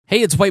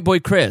Hey, it's White Boy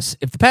Chris.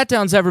 If the Pat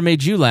Downs ever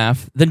made you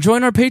laugh, then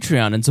join our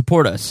Patreon and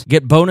support us.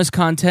 Get bonus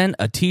content,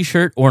 a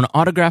t-shirt, or an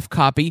autographed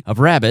copy of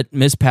Rabbit,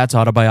 Miss Pat's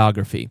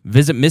autobiography.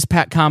 Visit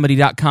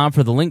MissPatComedy.com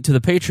for the link to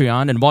the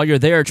Patreon, and while you're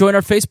there, join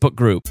our Facebook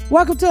group.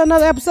 Welcome to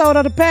another episode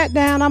of the Pat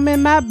Down. I'm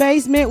in my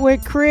basement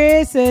with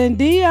Chris and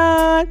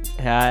Dion.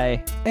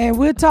 Hi. And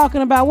we're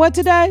talking about what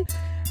today?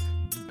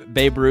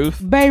 Babe Ruth.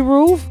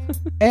 Beirut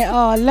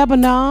and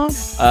Lebanon.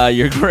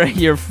 You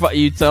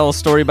tell a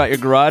story about your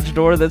garage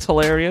door that's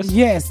hilarious.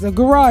 Yes, the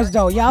garage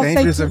door. Y'all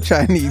Dangerous say of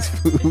Chinese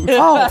food.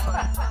 Oh,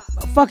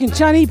 fucking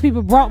Chinese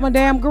people brought my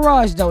damn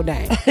garage door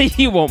down.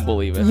 You won't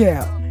believe it.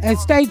 Yeah. And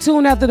stay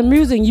tuned after the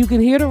music and you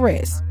can hear the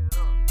rest.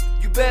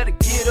 You better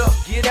get up,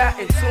 get out,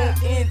 and tune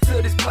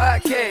into this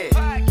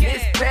podcast.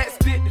 This Pat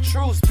spit the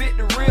truth, spit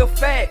the real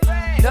facts.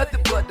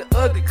 Nothing but the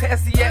ugly,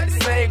 classy at the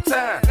same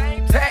time.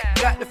 Pat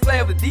got the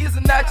flavor, these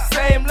are not your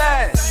same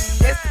lines.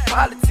 That's the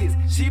politics,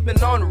 she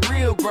been on the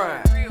real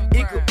grind.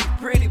 It could be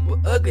pretty but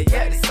ugly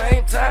at the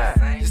same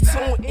time. Just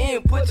tune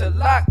in, put your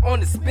lock on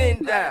the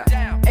spin down.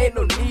 Ain't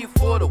no need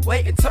for the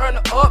wait and turn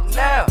it up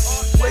now.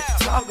 What you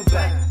talking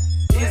about?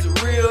 Is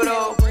it real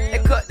though?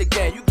 And cut the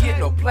game, you get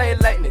no play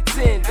like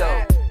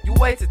Nintendo. You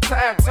wasted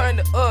time, turn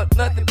it up,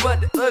 nothing but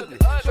the ugly.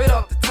 Straight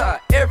off the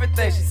top,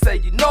 everything she say,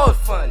 you know it's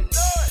funny.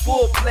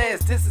 Full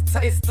blast, this a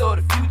taste of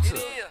the future.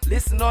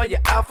 Listen on your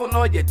iPhone,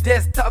 on your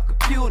desktop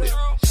computer.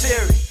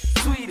 Share it,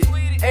 tweet it,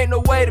 ain't no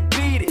way to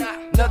beat it.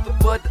 Nothing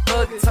but the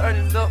ugly, turn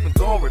it up and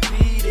gon'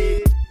 repeat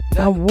it.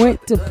 I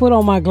went to put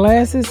on my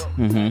glasses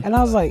and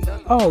I was like,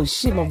 oh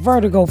shit, my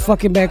vertigo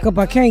fucking back up.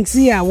 I can't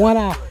see out one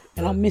eye.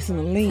 And I'm missing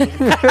a lens.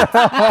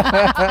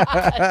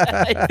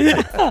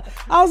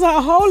 I was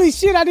like, holy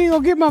shit, I need to go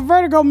get my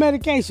vertigo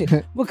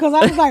medication. Because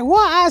I was like, one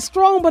eye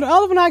strong, but the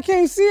other one I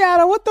can't see out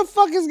of. What the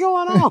fuck is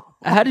going on?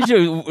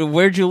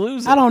 Where'd you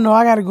lose it? I don't know.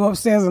 I got to go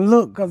upstairs and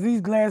look because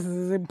these glasses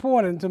is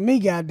important to me,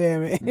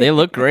 goddammit. They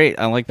look great.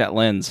 I like that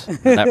lens.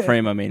 That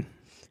frame, I mean.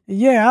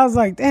 Yeah, I was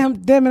like,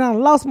 damn it, I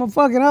lost my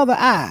fucking other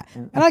eye.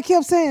 And I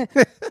kept saying,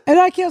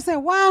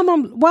 why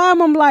am I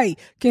like,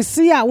 can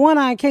see out one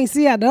eye and can't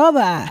see out the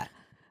other eye?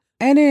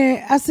 And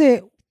then I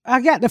said,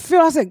 I got the feel.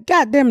 I said,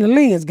 God damn, the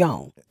lens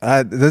gone.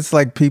 That's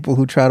like people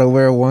who try to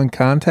wear one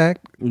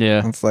contact.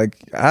 Yeah. It's like,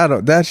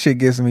 that shit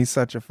gives me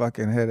such a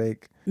fucking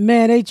headache.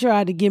 Man, they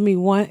tried to give me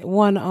one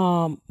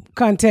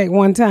contact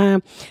one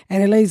time.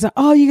 And the lady said,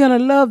 oh, you're going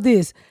to love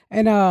this.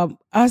 And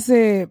I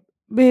said,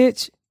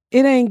 bitch,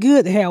 it ain't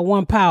good to have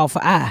one powerful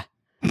eye.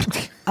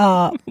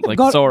 Like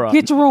Sauron.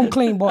 Get your room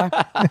clean, boy.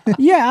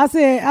 Yeah, I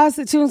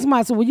said to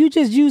somebody, well, you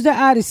just use that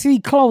eye to see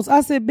close.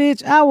 I said,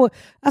 bitch,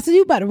 I said,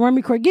 you about to run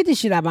me crazy. Get this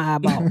shit out of my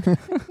eyeball.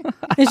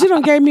 And she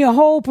done gave me a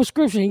whole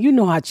prescription. You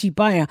know how cheap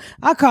I am.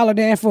 I call her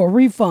down for a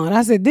refund.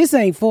 I said, this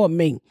ain't for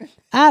me.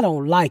 I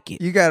don't like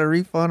it. You got a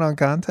refund on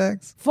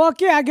contacts? Fuck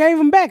yeah, I gave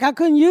them back. I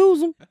couldn't use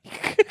them.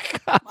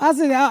 I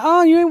said,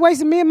 you ain't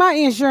wasting me and my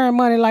insurance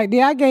money like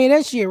that. I gave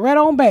that shit right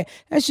on back.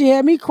 That shit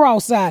had me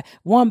cross-eyed.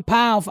 One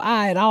powerful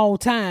eye at all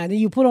times. Then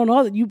you put on the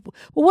other.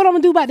 Well, what I'm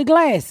going to do about the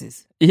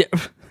glasses? Yeah.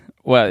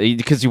 Well,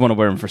 because you want to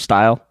wear them for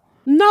style?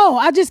 No,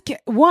 I just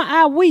one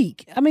eye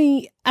weak. I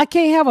mean, I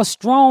can't have a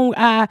strong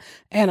eye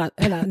and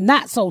a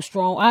not so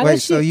strong eye.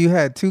 Wait, so you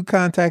had two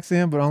contacts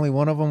in, but only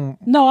one of them?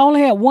 No, I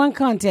only had one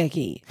contact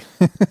in.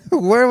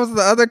 Where was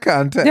the other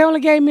contact? They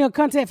only gave me a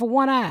contact for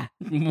one eye.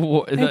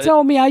 They They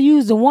told me I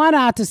used the one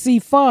eye to see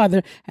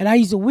farther, and I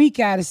used the weak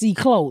eye to see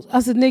close. I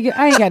said, nigga,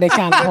 I ain't got that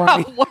kind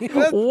of brain.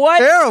 What?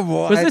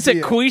 Terrible. Was this at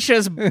idea.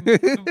 Quisha's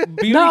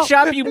beauty No.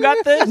 shop you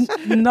got this?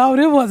 No,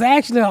 this was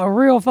actually a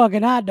real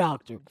fucking eye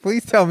doctor.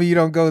 Please tell me you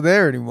don't go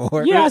there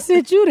anymore. Yeah, I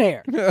sent you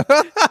there.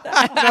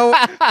 No,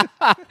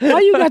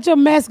 Why you got your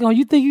mask on?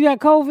 You think you got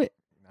COVID?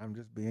 I'm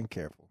just being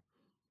careful.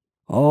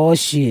 Oh,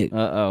 shit.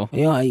 Uh-oh.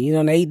 Yeah, you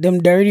done ate them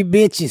dirty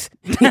bitches.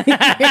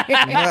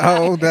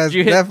 No, that's Did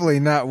you hit- definitely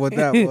not what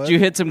that was. Did you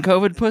hit some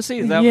COVID pussy?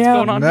 Is that Yeah.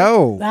 what's going on?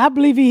 No. I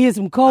believe he hit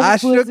some COVID I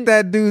pussy. shook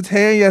that dude's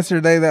hand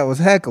yesterday that was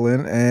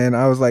heckling, and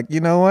I was like, you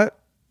know what?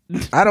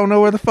 I don't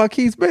know where the fuck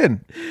he's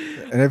been.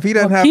 And if he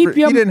doesn't Well, he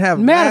didn't have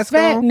a matter of mask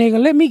fact, on. nigga,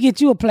 let me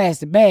get you a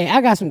plastic bag. I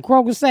got some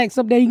Kroger sacks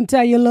up there. You can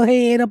tie your little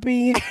head up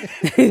in,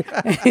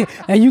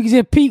 and you can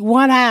just peek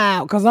one eye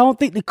out because I don't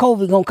think the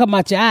COVID gonna come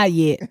out your eye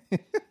yet.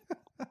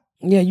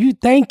 Yeah,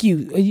 thank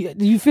you.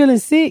 You feeling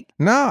sick?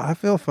 No, I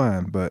feel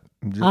fine, but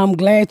I'm just I'm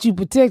glad you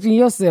protecting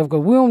yourself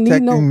because we don't need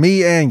protecting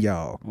me and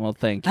y'all. Well,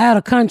 thank I you. had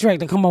a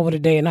contractor come over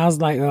today, and I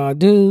was like,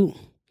 dude.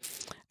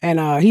 And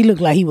he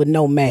looked like he would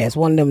no mask.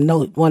 One of them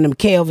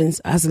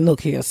Kelvins. I said, look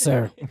here,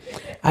 sir.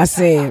 I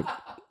said,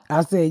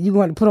 you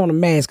want to put on a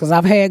mask because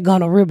I've had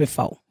gonorrhea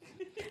before.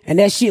 And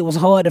that shit was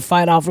hard to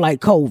fight off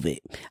like COVID.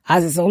 I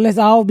said, so let's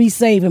all be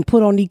safe and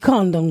put on these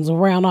condoms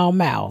around our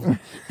mouth.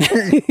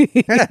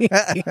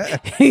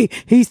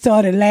 He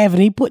started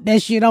laughing. He put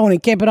that shit on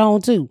and kept it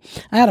on too.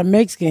 I had a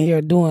Mexican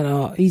here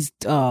doing, he's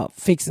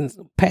fixing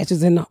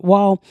patches in the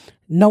wall.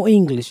 No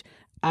English.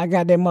 I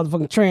got that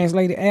motherfucking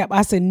translated app.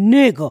 I said,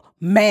 nigga,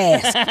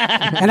 mask.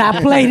 And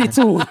I played it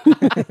to him.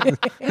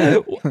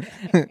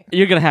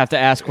 You're going to have to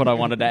ask what I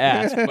wanted to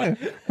ask. But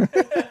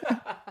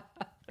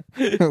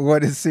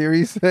What does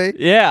Siri say?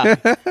 Yeah.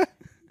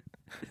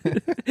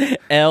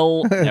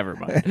 Never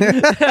mind.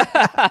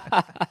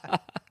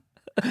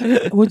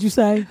 What'd you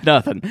say?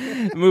 Nothing.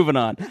 Moving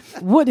on.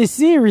 What did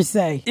Siri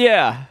say?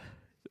 Yeah.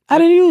 I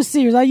didn't use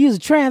Siri. I use a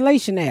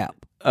translation app.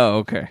 Oh,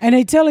 okay. And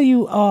they telling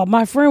you,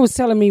 my friend was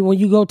telling me when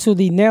you go to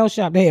the nail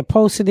shop, they had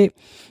posted it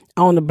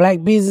on the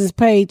Black Business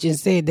page and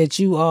said that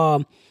you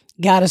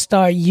got to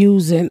start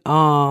using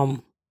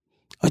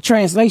a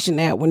translation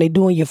app when they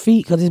doing your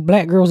feet, because this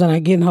black girl's in there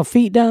getting her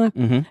feet done,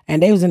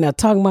 and they was in there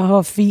talking about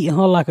her feet and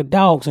her like a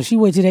dog. So she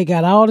waited till they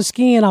got all the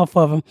skin off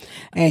of them,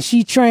 and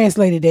she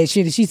translated that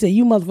shit. And she said,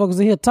 "You motherfuckers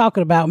in here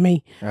talking about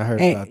me." I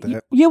heard And about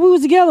that. yeah, we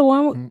was together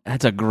one.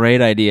 That's a great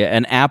idea.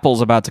 And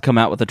Apple's about to come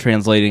out with a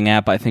translating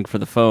app, I think, for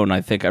the phone.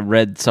 I think I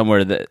read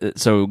somewhere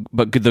that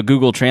but the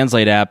Google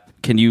Translate app,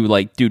 can you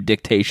like do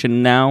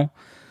dictation now?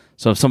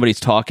 So if somebody's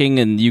talking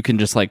and you can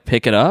just like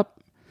pick it up,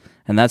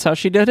 and that's how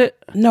she did it?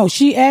 No,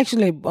 she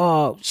actually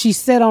she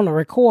set on the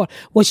record.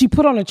 Well, she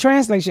put on the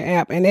translation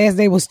app, and as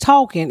they was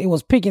talking, it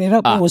was picking it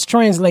up and was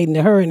translating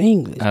to her in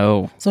English.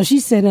 Oh. So she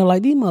said,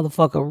 like, these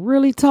motherfuckers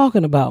really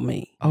talking about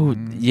me. Oh,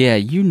 yeah,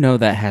 you know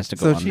that has to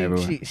go So on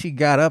everywhere. she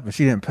got up and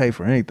she didn't pay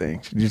for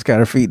anything. She just got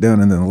her feet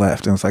done and then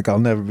left. And it's like, I'll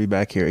never be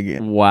back here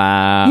again.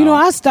 Wow. You know,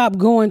 I stopped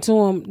going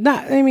to them.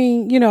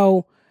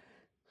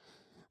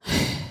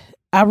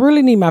 I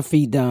really need my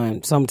feet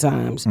done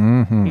sometimes.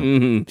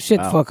 Shit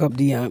fuck up,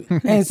 Dion.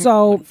 And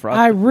so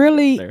I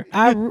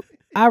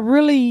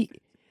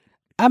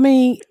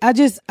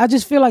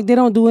just feel like they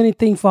don't do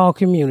anything for our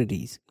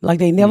communities. Like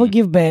they never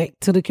give back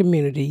to the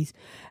communities.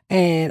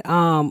 And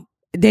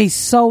they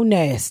so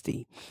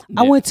nasty.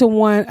 I went to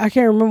one, I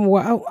can't remember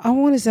where, I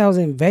want to say I was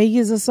in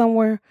Vegas or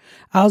somewhere.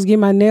 I was getting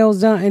my nails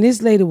done, and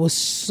this lady was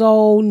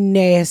so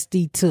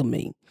nasty to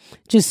me.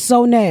 Just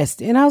so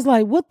nasty. And I was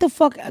like, what the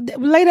fuck?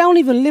 Lady, I don't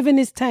even live in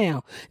this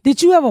town.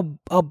 Did you have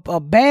a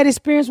bad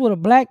experience with a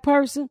black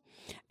person?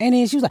 And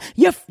then she was like,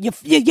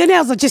 your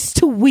nails are just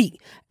too weak.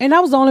 And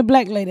I was the only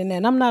black lady in there.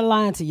 And I'm not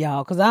lying to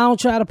y'all, because I don't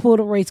try to pull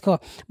the race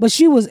card. But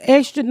she was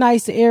extra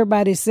nice to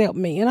everybody except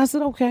me. And I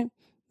said, okay.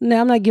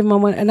 Now I'm not giving my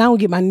money, and I don't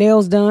get my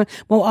nails done.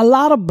 Well, a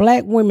lot of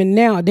black women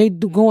now, they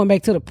do going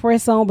back to the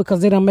press on because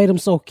they done made them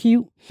so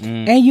cute.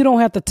 And you don't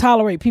have to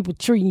tolerate people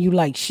treating you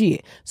like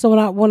shit. So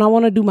when I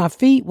want to do my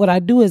feet, what I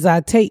do is I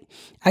get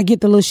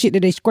the little shit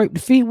that they scrape the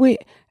feet with,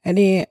 and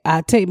then I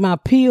take my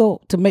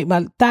peel to make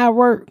my thigh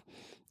work,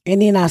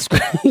 and then I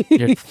scrape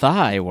Your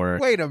thigh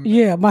work. Wait a minute.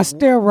 yeah, my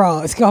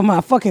steroids, because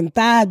my fucking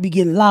thighs be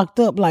getting locked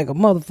up like a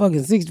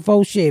motherfucking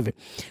 64 Chevy.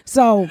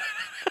 So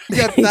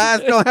Your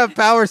thighs don't have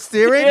power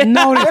steering?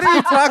 No, What are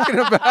you talking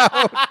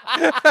about?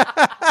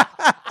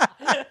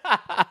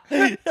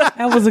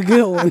 that was a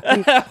good one.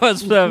 That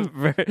was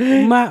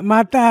very...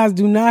 My thighs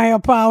do not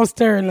have power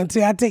steering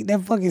until I take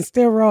that fucking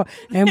steroid,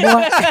 and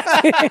boy,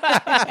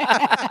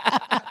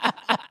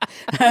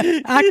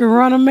 I can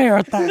run a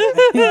marathon.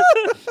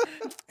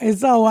 And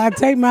so I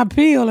take my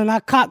pill and I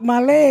cock my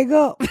leg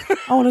up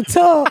on the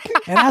tub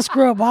and I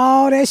scrub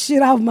all that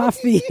shit off my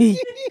feet.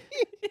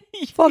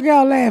 Fuck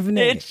y'all laughing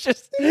at? It's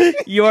just,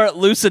 you aren't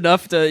loose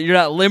enough you're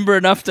not limber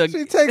enough to...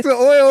 She takes an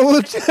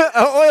oil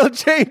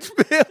change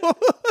pill.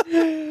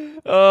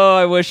 Oh,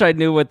 I wish I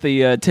knew what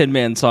the Tin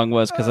Man song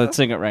was, because I'd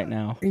sing it right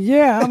now.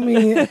 Yeah, I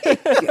mean,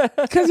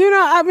 because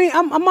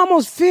I'm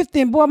almost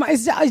 50, and boy,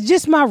 it's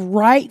just my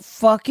right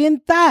fucking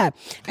thigh,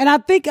 and I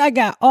think I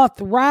got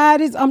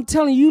arthritis. I'm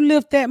telling you,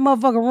 lift that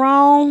motherfucker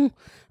wrong.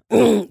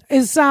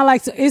 It sound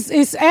like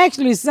it's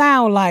actually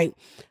sound like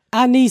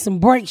I need some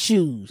brake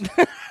shoes.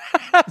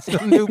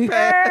 Some new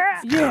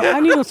pads. Yeah, I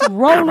need some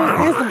rollers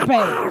and some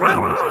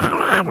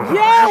pads.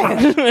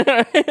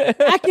 Yeah,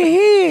 I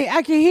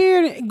can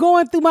hear it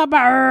going through my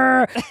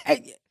body.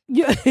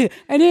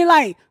 And then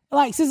like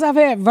since I've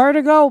had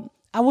vertigo,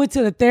 I went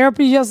to the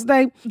therapy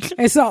yesterday,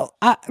 and so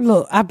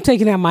I'm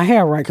taking out my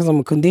hair, right, because I'm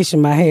gonna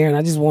condition my hair, and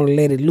I just want to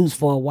let it loose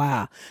for a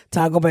while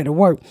till I go back to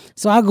work.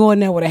 So I go in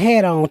there with a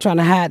hat on, trying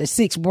to hide the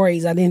 6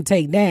 braids I didn't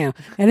take down,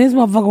 and this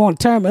motherfucker want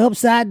to turn me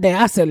upside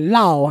down. I said,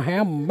 Lord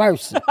have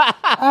mercy.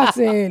 I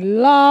said,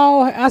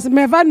 Lord. I said,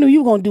 man, if I knew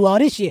you were gonna do all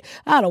this shit,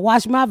 I'd have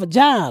washed my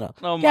vagina.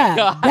 Oh my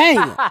God.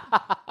 Damn.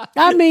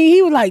 I mean,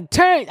 he was like,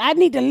 turn. I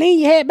need to lean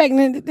your head back,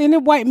 and then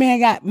the white man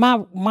got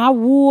my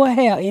wool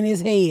hair in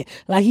his head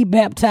like he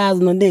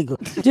baptized a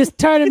nigga, just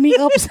turning me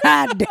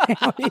upside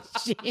down and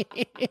shit.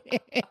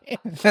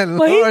 And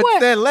But he Lord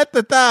went- said, let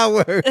the thigh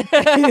work.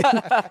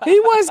 He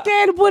wasn't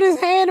scared to put his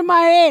hand in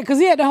my head because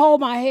he had to hold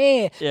my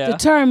head Yeah. to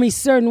turn me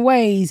certain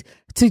ways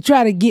to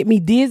try to get me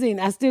dizzy. And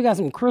I still got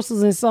some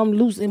crystals and something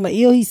loose in my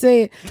ear, he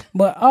said.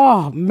 But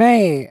oh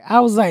man,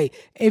 I was like,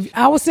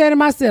 I was saying to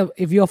myself,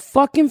 if your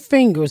fucking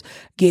fingers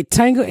get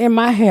tangled in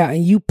my hair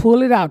and you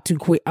pull it out too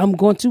quick, I'm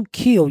going to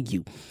kill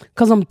you.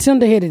 Cause I'm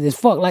tender-headed as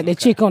fuck, like that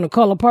chick on The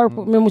Color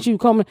Purple. Remember when she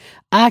was coming?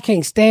 I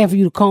can't stand for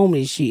you to comb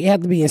this shit. It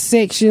have to be in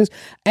sections.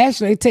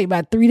 Actually, it take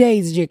about 3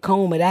 days to just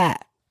comb it out.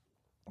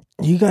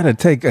 You gotta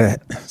take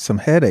some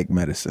headache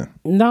medicine.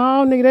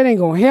 No, nigga, that ain't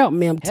gonna help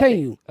me. I'm telling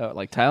you.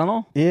 Like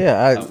Tylenol?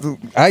 Yeah,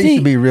 I used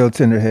to be real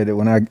tender headed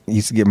when I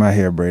used to get my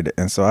hair braided,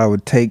 and so I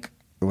would take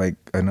like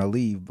an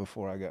Aleve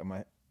before I got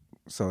my.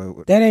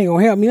 So That ain't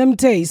gonna help me. Let me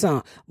tell you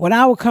something. When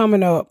I was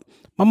coming up,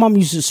 my mom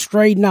used to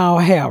straighten our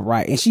hair,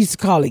 right? And she used to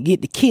call it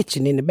 "get the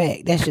kitchen" in the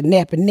back. That's your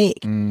napping neck.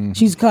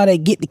 She used to call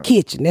that "get the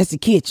kitchen." That's the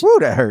kitchen. woo,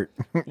 that hurt.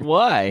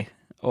 Why?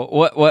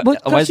 What? Why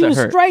Because does she that was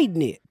hurt?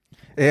 straightening it.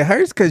 It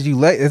hurts because you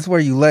lay. It's where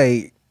you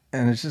lay,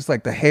 and it's just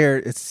like the hair.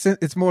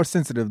 It's more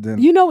sensitive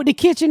than. You know what the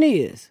kitchen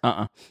is?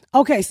 Uh-uh.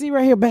 Okay, see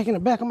right here, back in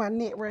the back of my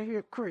neck, right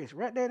here, Chris,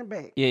 right there in the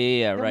back.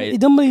 Yeah, right.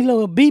 Them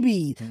little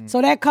BBs.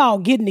 So that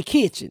called getting the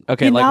kitchen.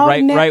 Okay, Getting like all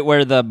in that- right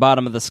where the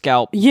bottom of the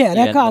scalp. Yeah,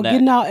 that the called neck.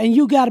 getting out, and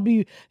you gotta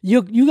be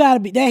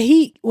that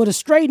heat with a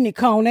straightening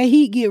cone. That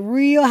heat get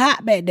real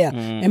hot back there.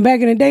 And back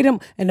in the day,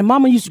 the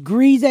mama used to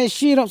grease that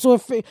shit up. So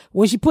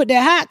when she put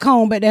that hot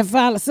cone back, that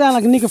sound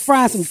like a nigga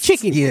frying some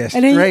chicken. Yeah,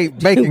 and then straight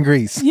bacon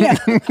grease. Yeah,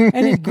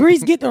 and the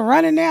grease get to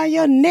running down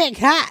your neck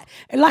hot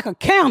and like a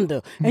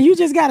candle, and you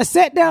just gotta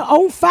sit there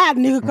on fire,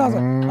 nigga, because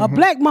a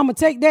black mama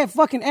take that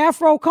fucking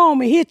afro comb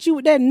and hit you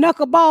with that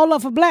knuckleball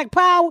up for black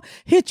power,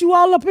 hit you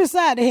all up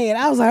inside the head.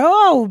 I was like,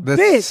 oh, The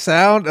bitch.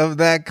 sound of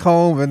that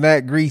comb and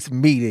that grease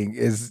meeting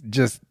is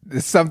just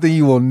it's something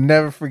you will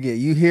never forget.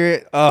 You hear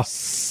it, oh,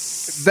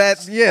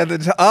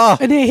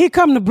 And then here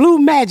come the blue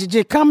magic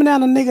just coming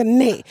down the nigga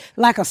neck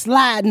like a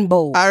sliding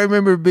board. I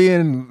remember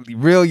being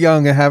real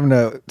young and having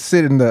to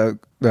sit in the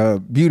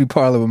beauty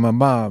parlor with my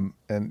mom,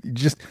 and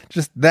just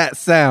that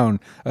sound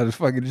of the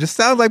fucking just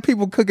sounds like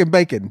people cooking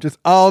bacon just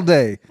all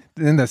day.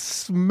 And the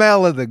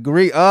smell of the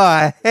grease, oh,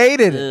 I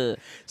hated it.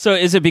 So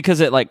is it because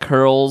it like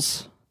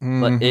curls?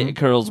 Like, it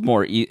curls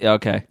more.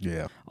 Okay.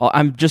 Yeah.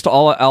 I'm just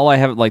all I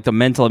have like the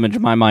mental image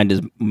in my mind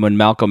is when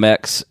Malcolm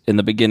X in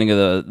the beginning of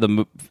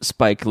the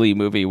Spike Lee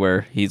movie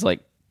where he's like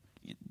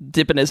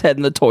dipping his head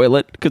in the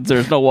toilet because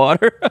there's no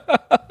water.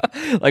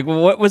 Like,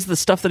 what was the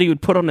stuff that he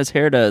would put on his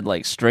hair to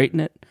like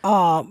straighten it?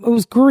 It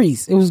was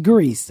grease. It was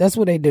grease. That's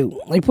what they do.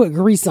 They put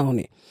grease on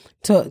it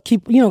to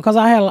keep, because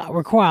I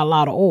require a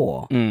lot of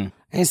oil.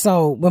 And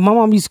so, but my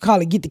mom used to call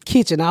it "get the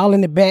kitchen," all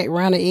in the back,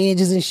 around the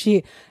edges and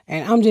shit.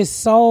 And I'm just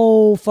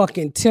so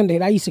fucking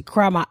tender. I used to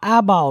cry my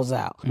eyeballs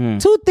out.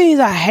 Two things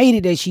I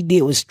hated that she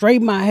did was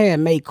straighten my hair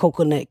and make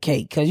coconut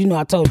cake. Cause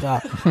I told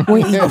y'all,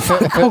 we ain't eat no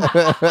fucking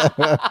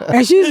coconut.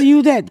 And she used to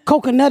use that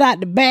coconut out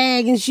the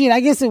bag and shit. I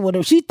guess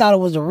she thought it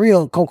was a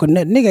real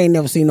coconut. Nigga ain't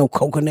never seen no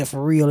coconut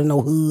for real in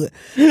no hood.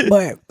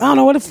 But I don't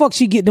know where the fuck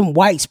she get them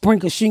white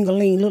sprinkle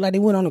shingaling. Look like they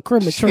went on a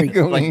Christmas tree.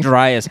 Like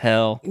dry as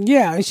hell.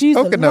 Yeah, and she used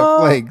to Coconut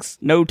love, flakes.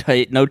 No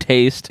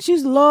taste. She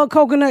used to love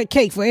coconut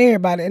cake for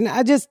everybody. And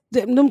I just,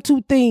 them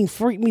two things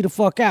freaked me the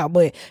fuck out.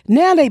 But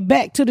now they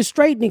back to the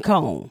straightening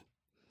cone.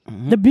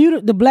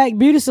 The black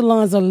beauty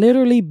salons are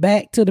literally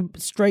back to the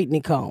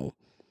straightening cone.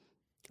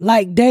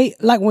 Like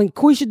when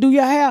Quisha do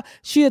your hair,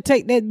 she'll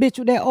take that bitch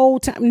with that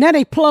old time. Now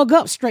they plug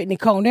up straightening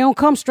cone. They don't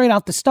come straight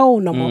off the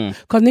stove no more.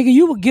 Cause nigga,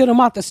 you would get them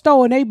out the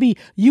stove and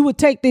you would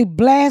take the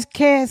blast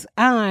cast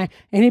iron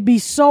and it'd be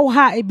so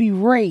hot it'd be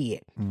red.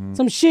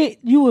 Some shit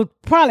you would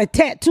probably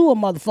tattoo a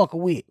motherfucker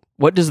with.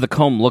 What does the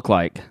comb look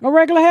like? A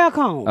regular hair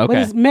comb, but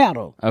Okay. it's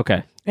metal.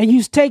 Okay. And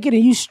you take it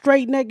and you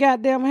straighten that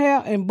goddamn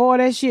hair, and boy,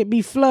 that shit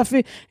be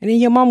fluffy. And then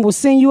your mom will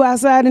send you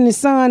outside in the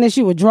sun, and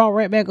she would draw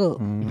right back up.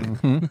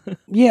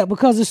 Yeah,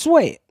 because of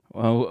sweat.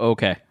 Oh,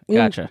 okay.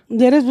 Gotcha.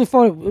 Yeah, this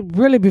before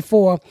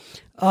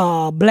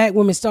black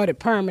women started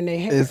perming their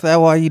hair. Is that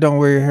why you don't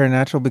wear your hair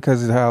natural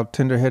because of how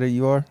tender headed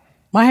you are?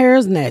 My hair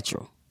is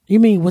natural. You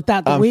mean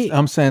without the wig?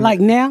 I'm saying like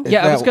now. Is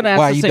Yeah, I that was going to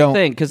why ask the you same don't-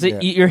 thing because Yeah.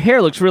 your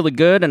hair looks really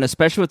good, and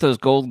especially with those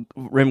gold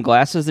rim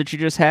glasses that you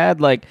just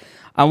had. Like,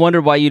 I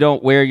wonder why you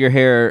don't wear your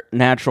hair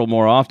natural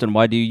more often.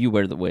 Why do you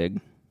wear the wig?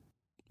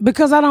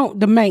 Because I don't,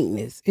 the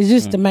maintenance. It's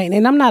just the maintenance.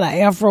 And I'm not an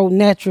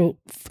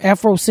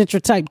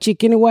Afrocentric type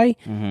chick anyway.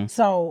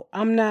 So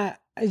I'm not,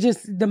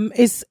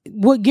 it's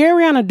what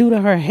Garyana do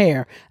to her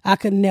hair, I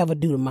could never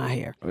do to my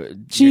hair.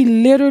 She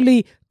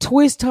literally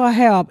twists her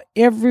hair up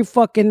every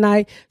fucking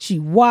night. She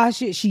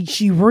wash it.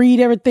 She read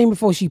everything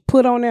before she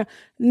put on there.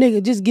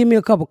 Nigga, just give me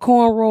a couple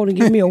cornrows and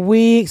give me a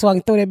wig so I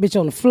can throw that bitch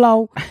on the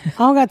floor. I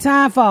don't got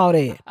time for all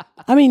that.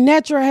 I mean,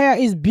 natural hair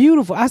is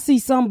beautiful. I see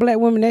some black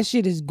women, that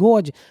shit is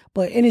gorgeous,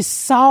 and it's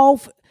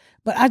soft,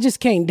 but I just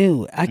can't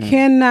do it. I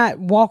cannot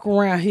walk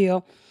around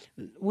here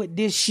with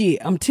this shit.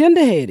 I'm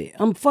tender-headed.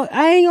 I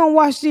ain't gonna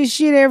wash this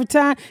shit every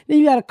time. Then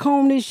you gotta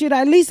comb this shit.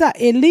 At least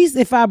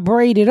if I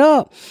braid it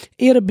up,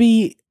 it'll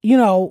be,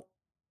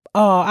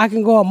 I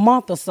can go a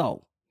month or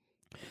so.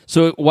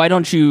 So why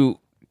don't you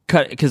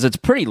cut? Because it's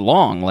pretty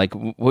long. Like,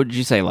 what did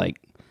you say? Like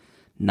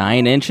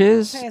 9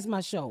 inches? Past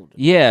my shoulder.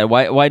 Yeah.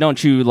 Why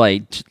don't you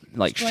like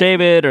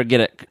shave it or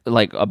get it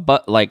like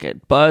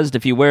it buzzed?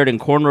 If you wear it in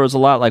cornrows a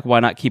lot, like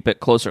why not keep it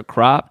closer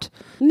cropped?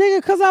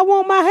 Nigga, cause I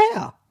want my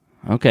hair.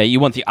 Okay, you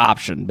want the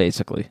option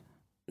basically.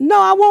 No,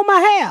 I want my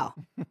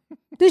hair.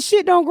 This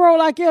shit don't grow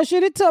like your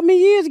shit. It took me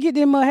years to get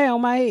them hair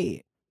on my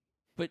head.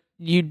 But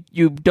you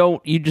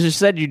just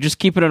said you just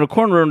keep it in a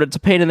corner and it's a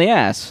pain in the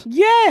ass.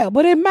 Yeah,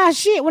 but in my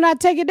shit, when I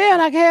take it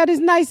down, I can have this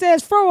nice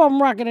ass fro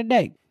I'm rocking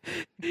today.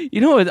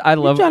 You know what I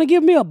love? You trying to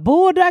give me a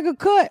bulldagger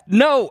cut?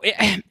 No,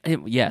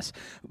 yes,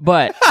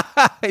 but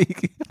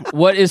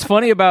what is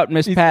funny about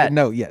Miss Pat?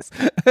 No, yes.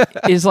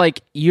 Is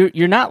like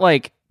you're not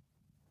like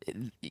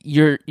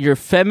you're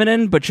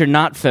feminine, but you're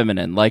not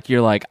feminine. Like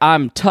you're like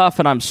I'm tough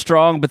and I'm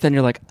strong, but then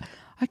you're like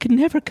I could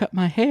never cut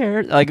my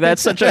hair. Like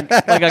that's such a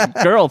like a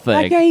girl thing.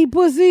 I can't eat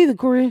pussy either,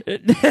 Corinne.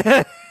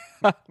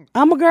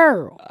 I'm a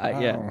girl.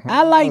 Yeah.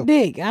 I like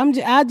dick.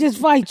 I just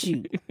fight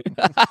you.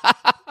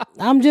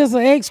 I'm just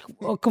an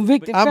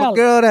ex-convicted I'm felon. a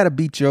girl that'll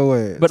beat your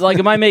ass. But like,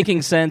 am I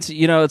making sense?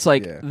 You know, it's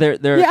like there.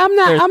 Yeah, I'm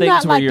not. there are I'm things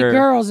not where like the you're-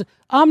 girls.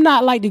 I'm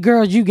not like the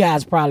girls you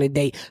guys probably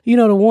date. You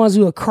know, the ones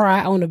who will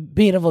cry on the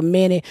bed of a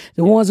minute.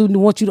 The ones who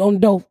want you to open the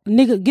door.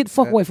 Nigga, get the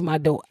fuck away from my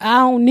door. I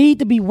don't need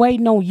to be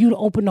waiting on you to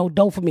open no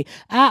door for me.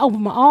 I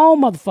open my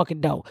own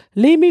motherfucking door.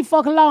 Leave me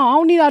fuck alone. I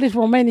don't need all this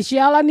romantic shit.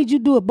 All I need you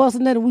to do is bust a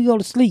nut and we go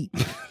to sleep.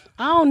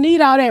 I don't need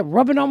all that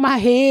rubbing on my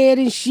head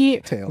and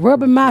shit,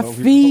 rubbing my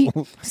feet,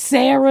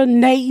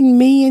 serenading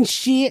me and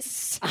shit.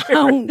 I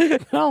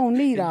don't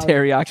need all that.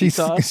 teriyaki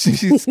sauce.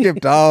 she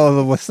skipped all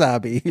the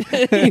wasabi.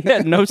 Yeah,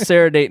 no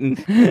serenading,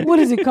 What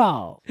is it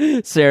called?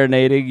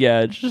 serenading.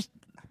 Yeah, just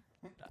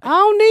I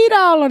don't need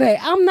all of that.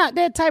 I'm not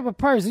that type of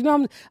person. You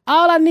know,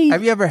 all I need.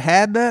 Have you ever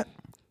had that?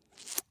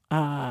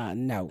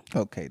 No.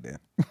 Okay, then.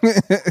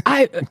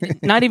 I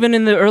not even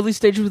in the early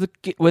stages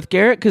with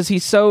Garrett because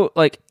he's so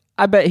like.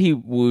 I bet he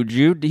wooed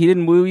you. He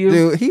didn't woo you.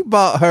 Dude, he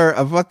bought her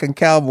a fucking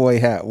cowboy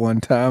hat one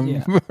time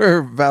for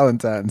her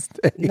Valentine's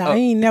Day. No,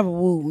 he ain't never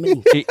wooed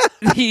me.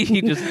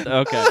 He just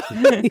okay.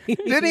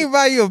 Didn't he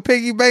buy you a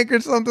piggy bank or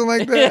something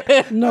like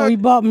that? No, he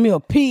bought me a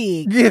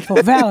pig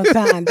for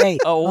Valentine's Day.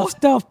 A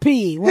stuffed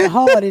pig with a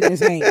heart in his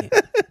hand.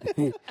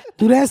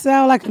 Do that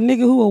sound like a nigga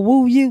who will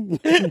woo you?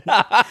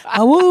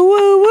 A woo,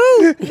 woo,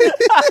 woo.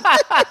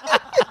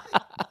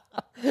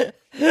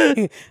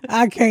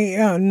 I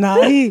can't.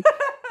 No, he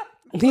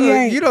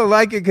ain't. You don't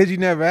like it because you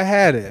never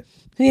had it.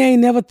 He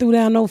ain't never threw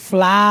down no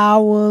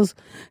flowers.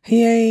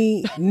 He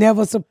ain't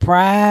never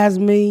surprised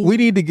me. We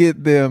need to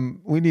get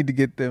them.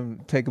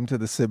 Take them to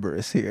the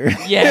Sybaris here.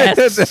 Yes.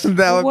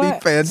 that would What? be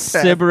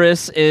fantastic.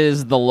 Sybaris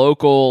is the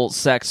local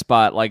sex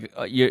spot. Like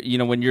you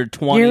know, when you're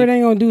 20, Garrett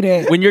ain't gonna do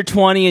that. when you're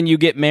 20 and you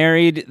get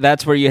married,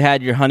 that's where you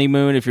had your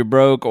honeymoon. If you're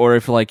broke, or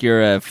if like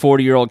you're a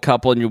 40-year-old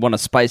couple and you want to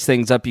spice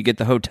things up, you get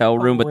the hotel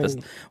room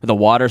with a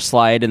water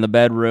slide in the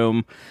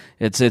bedroom.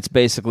 It's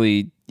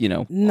basically, you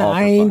know. No, all for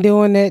I ain't fun.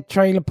 doing that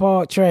trailer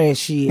park trash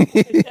shit.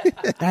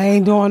 I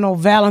ain't doing no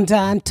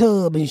Valentine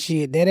tub and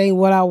shit. That ain't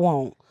what I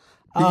want.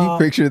 Can you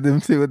picture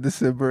them two at the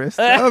Sybaris?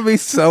 That would be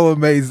so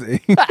amazing.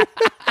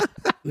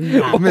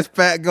 Miss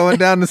Pat going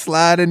down the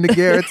slide into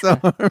Garrett's arm.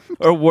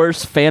 Or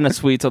worse, Fanta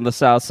Suites on the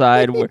south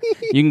side where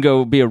you can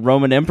go be a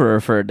Roman emperor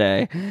for a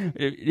day.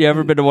 You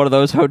ever been to one of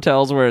those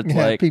hotels where it's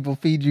Have like people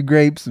feed you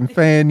grapes and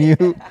fan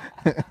you,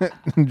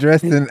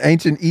 dressed in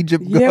ancient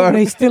Egypt Yeah, when garb.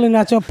 they stealing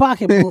out your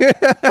pocketbook.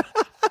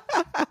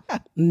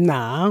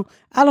 Nah,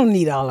 I don't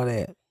need all of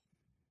that.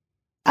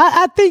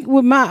 I think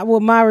with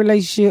my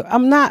relationship,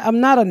 I'm not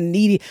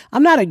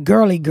a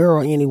girly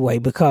girl anyway,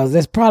 because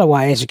that's probably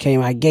why I actually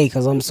came out gay,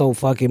 because I'm so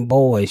fucking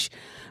boyish,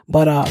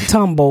 but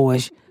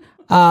tomboyish.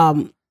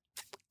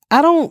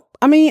 I don't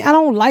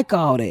like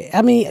all that.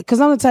 I mean,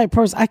 because I'm the type of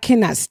person, I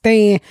cannot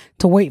stand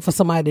to wait for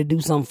somebody to do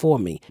something for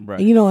me. Right.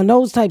 You know, and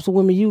those types of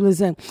women, you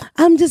listen,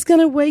 I'm just going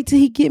to wait till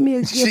he get me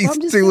a gift. She's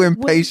I'm just too gonna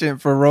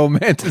impatient for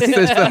romanticism.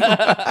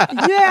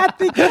 Yeah, I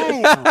think I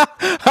am.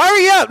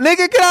 Hurry up,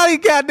 nigga. Get all these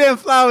goddamn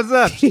flowers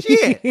up.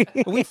 Shit.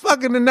 We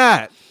fucking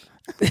tonight.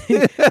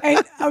 Hey,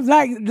 I'm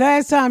like,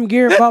 last time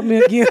Garrett bought me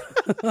a gift.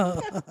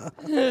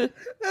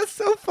 That's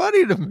so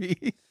funny to me.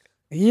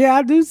 Yeah,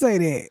 I do say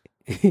that.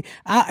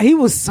 He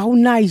was so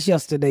nice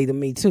yesterday to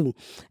me too,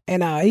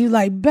 and he was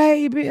like,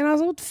 "Baby," and I was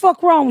like, "What the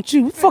fuck wrong with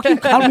you? What the fuck you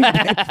calling me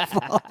baby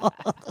for?"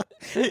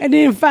 And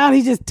then finally,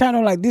 he just turned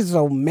on like, "This is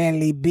old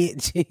manly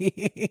bitch."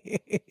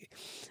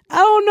 I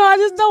don't know. I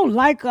just don't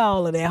like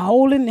all of that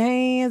holding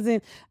hands,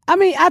 and I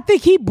mean, I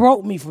think he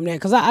broke me from that,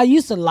 because I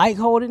used to like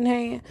holding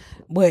hands,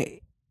 but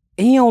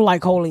he don't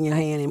like holding your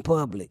hand in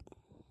public.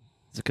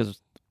 is it because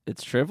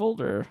it's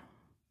shriveled or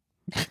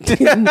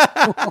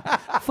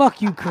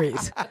Fuck you,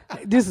 Chris.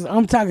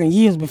 I'm talking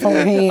years before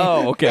the hand.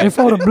 Oh, okay.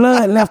 Before the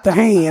blood left the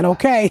hand,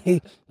 okay?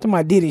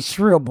 Somebody did it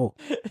shrivel.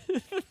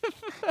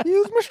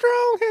 Use my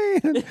strong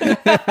hand.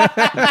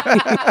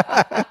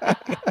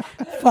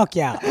 Fuck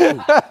y'all.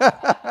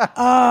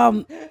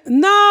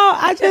 No,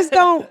 I just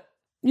don't,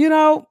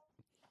 I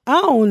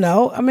don't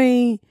know. I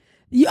mean,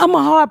 I'm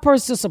a hard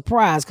person to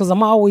surprise, because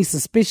I'm always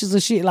suspicious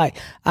of shit. Like,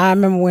 I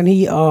remember when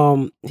he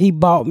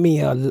bought me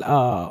a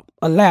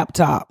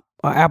laptop.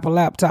 Apple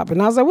laptop.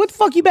 And I was like, what the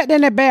fuck you back there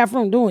in that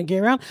bathroom doing,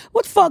 Gary?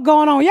 What the fuck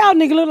going on? Y'all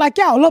nigga look like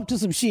y'all up to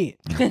some shit.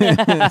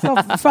 So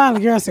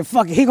finally, girl said,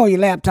 fuck it. Here go your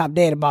laptop,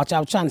 daddy bought you. I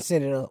was trying to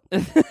set it up.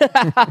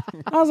 I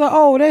was like,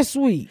 oh, that's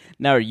sweet.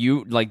 Now, are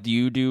you like? Do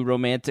you do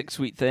romantic,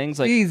 sweet things?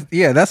 Like,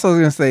 that's what I was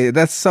gonna say.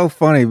 That's so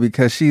funny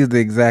because she's the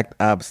exact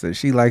opposite.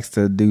 She likes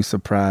to do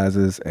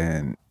surprises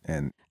and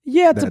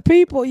yeah, to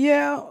people,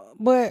 yeah,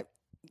 but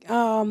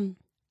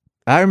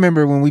I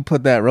remember when we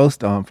put that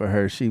roast on for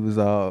her, she was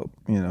all,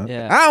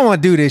 Yeah. I don't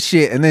want to do this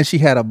shit. And then she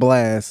had a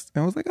blast.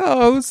 And I was like,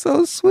 oh, it was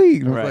so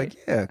sweet. And I was Right. like,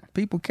 yeah,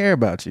 people care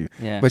about you.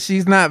 Yeah. But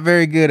she's not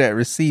very good at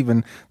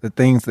receiving the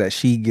things that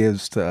she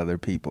gives to other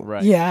people.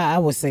 right? yeah, I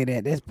would say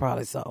that. That's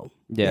probably so.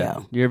 Yeah.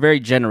 You're a very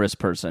generous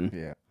person.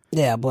 Yeah.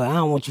 Yeah, but I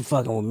don't want you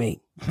fucking with me.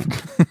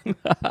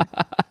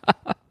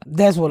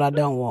 That's what I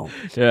don't want.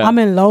 Yeah. I'm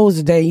in Lowe's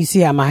today. You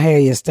see how my hair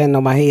is standing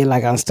on my head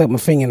like I stuck my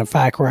finger in a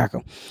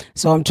firecracker.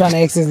 So I'm trying to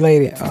ask this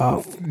lady.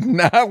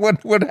 Now,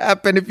 what would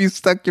happen if you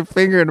stuck your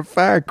finger in a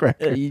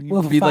firecracker? You'd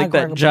With a be like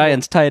firecracker that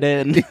Giants tight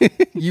end.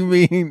 You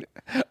mean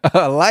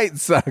a light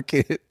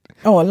socket?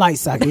 Oh, a light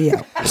socket,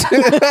 yeah.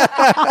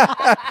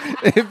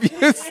 If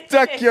you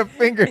stuck your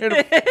finger in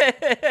a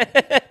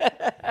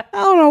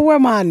I don't know where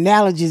my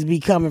analogies be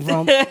coming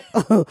from.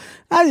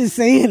 I just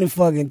say any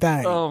fucking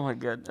thing. Oh my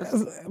goodness.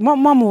 My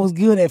mama was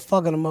good at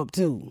fucking them up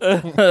too.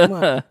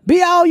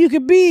 Be all you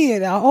can be,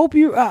 and I hope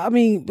you.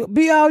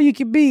 Be all you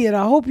can be, and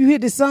I hope you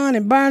hit the sun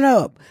and burn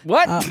up.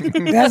 What?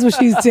 That's what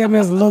she used to tell me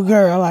as a little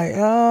girl. Like,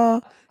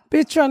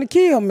 bitch, trying to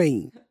kill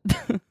me.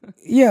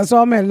 Yeah, so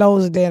I'm at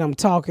Lowe's today and I'm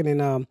talking,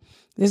 and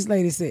this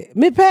lady said,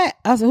 "Miss Pat."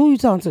 I said, "Who you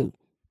talking to?"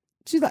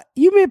 She's like,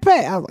 "You Miss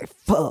Pat." I was like,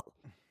 "Fuck."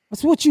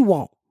 That's what you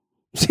want.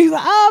 She's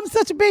like, "Oh, I'm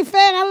such a big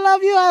fan. I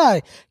love you." I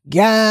like,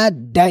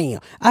 God damn.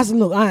 I said,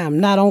 "Look, I am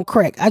not on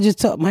crack. I just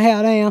tucked my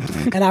hair down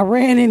and I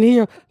ran in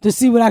here to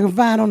see what I can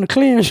find on the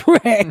clearance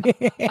rack."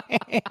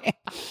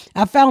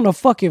 I found a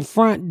fucking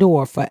front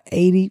door for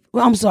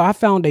I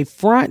found a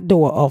front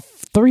door, a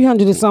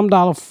 $300 and some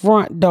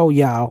front door,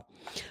 y'all,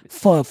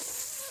 for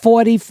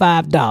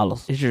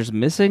 $45. Is yours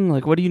missing?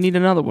 Like, what do you need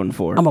another one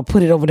for? I'm gonna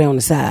put it over there on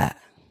the side.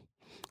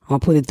 I'm gonna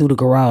put it through the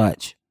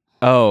garage.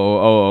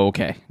 Oh,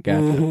 okay. Gotcha.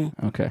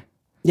 Mm-hmm. Okay.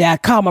 Yeah, I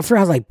called my friend.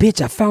 I was like,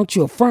 "Bitch, I found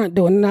you a front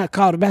door." And then I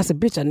called her back. I said,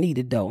 "Bitch, I need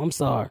it though. I'm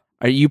sorry."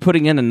 Are you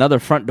putting in another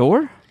front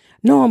door?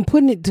 No, I'm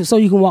putting it so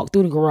you can walk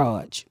through the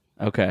garage.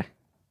 Okay.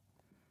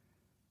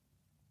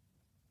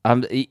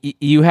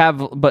 You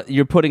have, but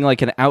you're putting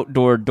like an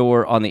outdoor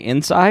door on the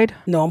inside?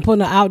 No, I'm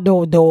putting an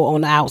outdoor door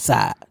on the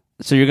outside.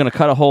 So you're going to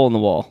cut a hole in the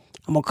wall.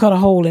 I'm gonna cut a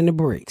hole in the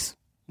bricks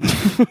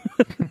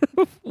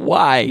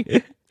Why?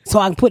 so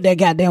I can put that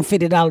goddamn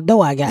 $50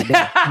 door I got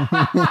there.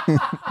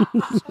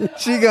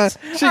 She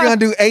gonna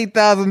do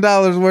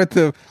 $8,000 worth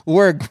of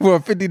work for a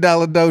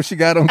 $50 dough she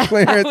got on I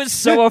clearance. was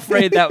so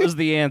afraid that was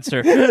the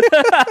answer.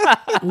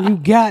 You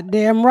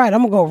goddamn right.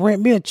 I'm gonna go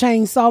rent me a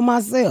chainsaw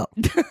myself.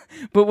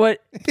 But what?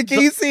 Can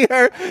you see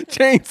her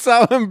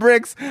chainsawing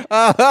bricks?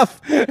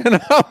 Huff and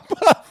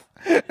puff,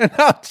 and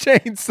I'll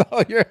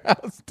chainsaw your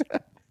house down.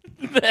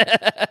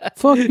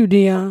 Fuck you,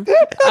 Dion.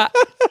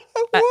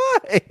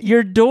 Why?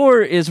 Your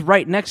door is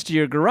right next to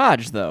your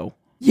garage, though.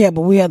 Yeah,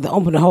 but we have to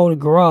open the whole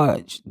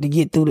garage to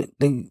get through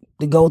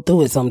to go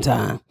through it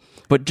sometime.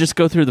 But just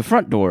go through the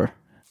front door.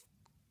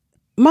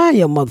 Mind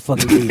your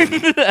motherfucking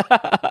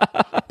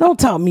business. Don't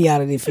talk me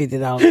out of this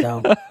 $50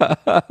 though.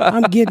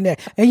 I'm getting that.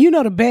 And you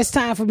know the best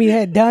time for me to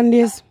have done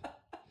this?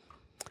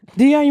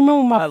 Do you remember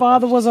when my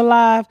father was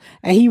alive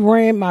and he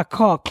ran my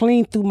car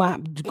clean through my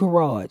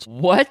garage?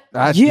 What?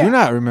 I Yeah. do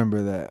not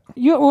remember that.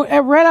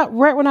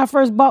 Right when I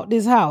first bought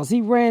this house,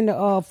 he ran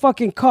the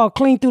fucking car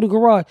clean through the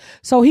garage.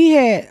 So he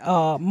had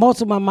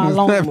multiple of my Is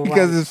that lawnmower.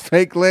 because his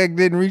fake leg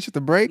didn't reach the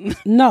brake?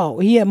 No,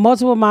 he had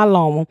multiple of my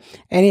lawnmower,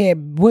 and he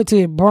had went to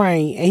his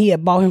brain, and he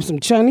had bought him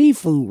some Chinese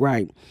food,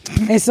 right?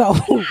 And so,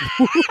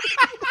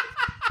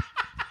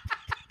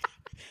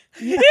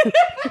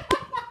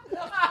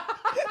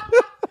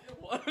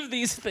 One of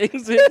these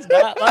things is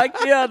not like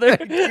the other.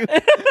 fuck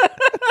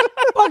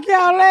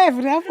y'all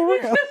laughing at for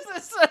real.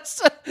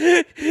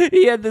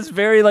 He had this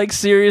very like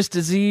serious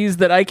disease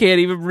that I can't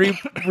even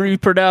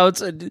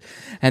repronounce, and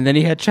then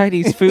he had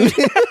Chinese food.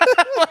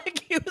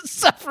 Like he was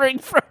suffering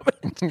from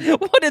it.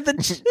 What did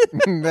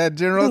the That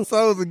General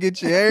Tso's will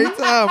get you every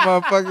time,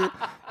 motherfucker.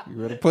 You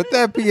better put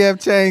that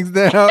PF chains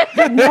down.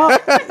 No,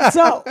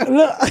 so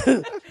look,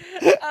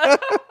 I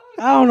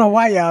don't know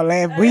why y'all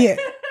laugh, but yeah.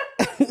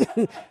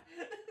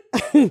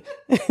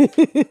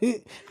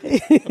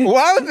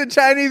 Why was the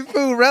Chinese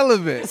food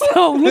relevant?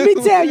 So let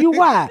me tell you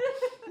why.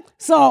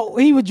 So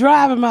he was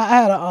driving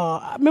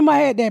I remember I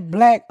had that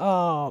black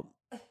I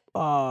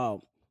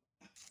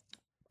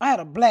had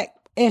a black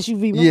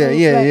SUV. Remember Yeah, it was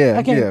yeah, black? yeah.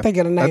 I can't yeah. think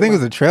of the name. I think it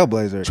of was a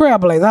Trailblazer.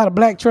 Trailblazer. I had a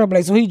black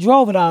Trailblazer. So he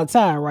drove it all the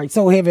time, right?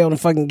 So heavy on the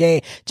fucking gas.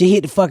 Just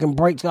hit the fucking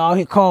brakes. All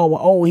his car was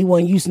old. He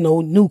wasn't used to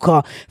no new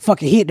car.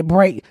 Fucking hit the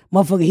brake.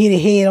 Motherfucker hit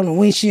his head on the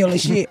windshield and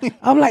shit.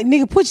 I'm like,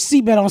 nigga, put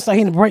your seatbelt on, start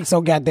hitting the brakes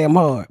so goddamn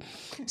hard.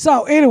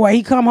 So anyway,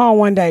 he come home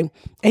one day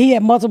and he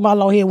had multiple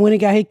myeloma. He went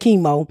and got his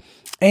chemo.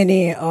 And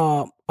then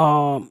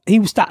he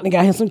was stopping and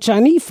got him some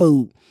Chinese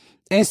food.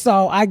 And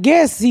so I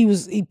guess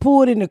he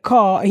pulled in the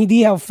car, and he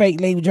did have a fake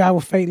leg, he was driving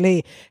a fake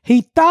leg.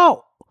 He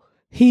thought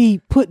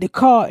he put the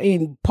car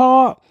in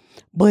park,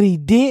 but he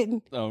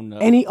didn't. Oh, no.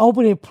 And he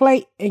opened his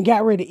plate and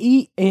got ready to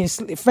eat, and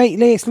his fake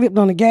leg slipped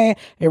on the gas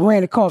and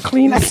ran the car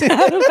clean outside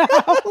of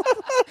the house.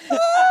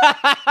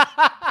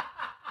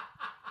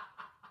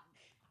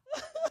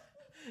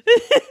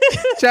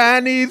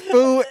 Chinese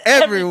food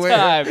everywhere.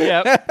 Time.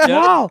 Yep.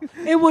 No,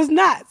 it was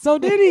not. So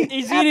then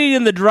He's eating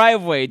in the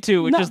driveway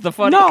too, which is the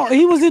funny. No,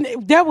 he was in.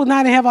 That was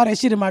not to have all that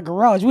shit in my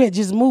garage. We had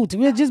just moved to.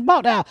 We had just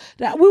bought the house.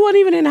 We weren't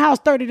even in the house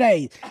 30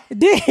 days.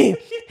 Then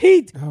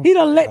he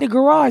done let the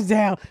garage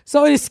down,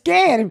 so it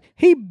scared him.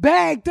 He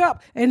bagged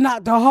up and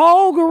knocked the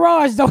whole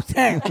garage door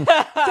down.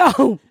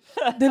 So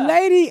the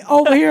lady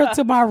over here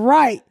to my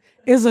right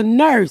is a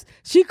nurse.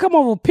 She come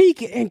over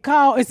peeking and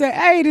call and say,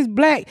 "Hey, this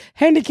black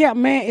handicapped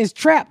man is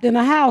trapped in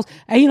a house,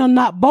 and he done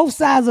knocked both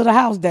sides of the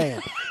house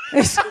down."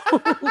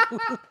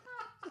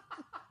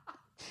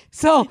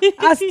 So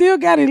I still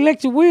got an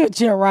electric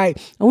wheelchair, right?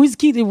 And we used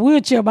to keep the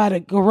wheelchair by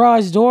the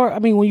garage door. I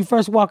mean, when you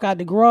first walk out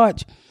the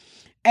garage.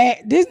 And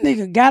this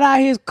nigga got out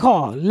his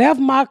car, left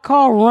my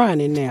car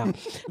running now.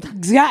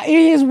 Got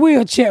in his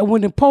wheelchair.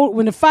 When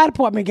the fire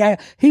department got here,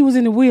 he was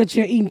in the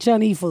wheelchair eating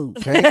Chinese food.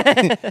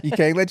 You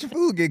can't let your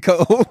food get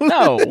cold.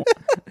 No.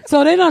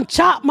 So they done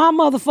chopped my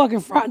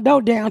motherfucking front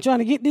door down trying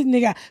to get this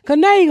nigga out. Because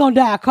now he gonna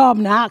die of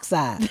carbon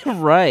dioxide.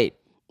 Right.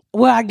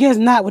 Well, I guess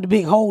not with the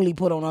big hole he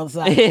put on the other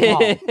side of the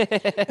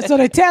wall. So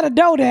they tear the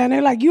door down. They're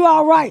like, "You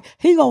all right?"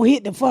 He gonna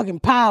hit the fucking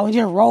pile and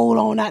just roll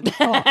on out the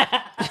car.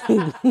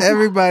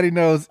 Everybody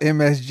knows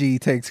MSG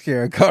takes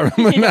care of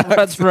carbon monoxide.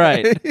 That's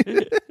right.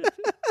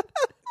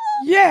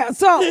 Yeah,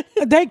 so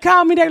they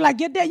called me. They like,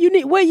 "Get that? You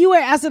need where you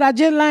at?" I said, "I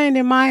just landed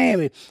in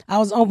Miami. I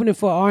was opening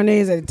for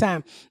Arnaz at the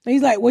time." And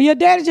he's like, "Well, your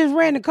daddy just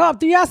ran the car up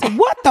through you." I said,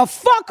 "What the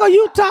fuck are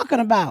you talking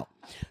about?"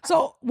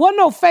 So wasn't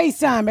no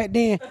FaceTime back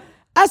then.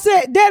 I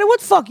said, "Daddy, what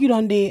the fuck you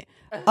done did?"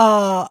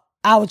 I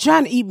was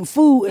trying to eat my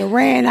food and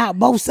ran out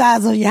both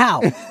sides of your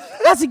house.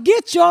 I said,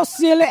 "Get your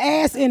silly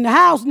ass in the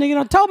house, nigga.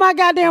 Done tore my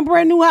goddamn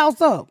brand new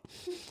house up."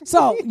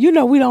 So, we the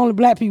only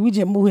black people. We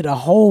just moved the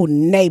whole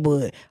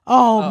neighborhood.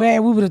 Oh,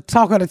 man, we were the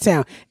talk of the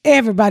town.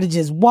 Everybody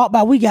just walked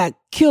by. We got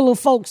killer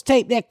folks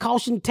tape, that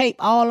caution tape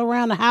all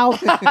around the house.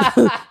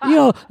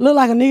 Look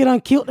like a nigga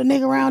done killed the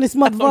nigga around this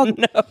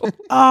motherfucker.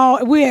 Oh,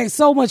 no. We had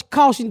so much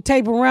caution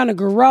tape around the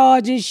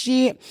garage and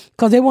shit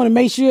because they want to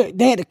make sure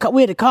we had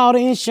to call the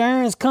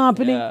insurance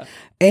company. Yeah.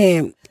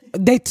 And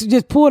they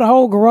just pulled the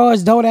whole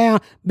garage door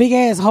down, big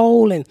ass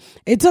hole. And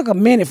it took a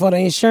minute for the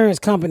insurance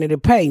company to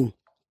pay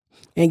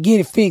and get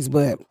it fixed,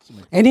 then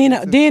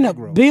a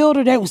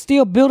builder that was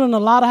still building a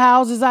lot of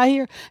houses out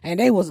here, and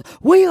they was,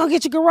 "We ain't gonna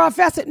get your garage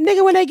fast." I said,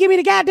 "Nigga, when they give me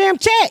the goddamn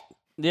check."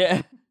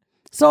 Yeah.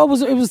 So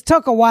it was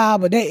took a while,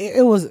 but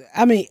it was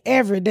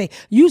every day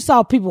you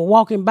saw people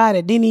walking by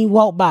that didn't even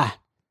walk by.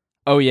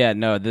 Oh yeah,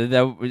 no.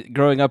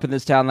 Growing up in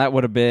this town, that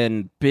would have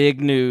been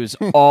big news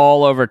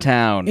all over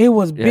town. It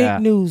was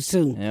big news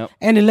too. Yep.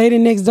 And the lady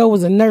next door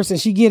was a nurse, and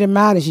she get him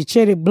out and she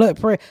checked his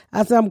blood pressure.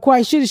 I said, "I'm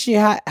quite sure she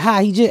high.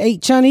 He just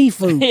ate Chinese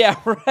food." Yeah,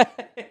 right.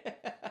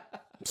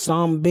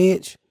 Some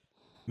bitch.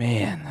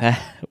 Man,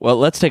 well,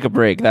 let's take a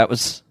break. I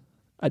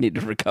need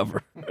to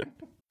recover.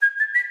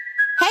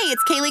 Hey,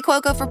 it's Kaylee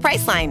Cuoco for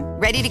Priceline.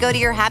 Ready to go to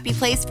your happy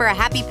place for a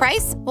happy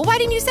price? Well, why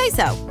didn't you say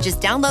so? Just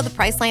download the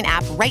Priceline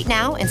app right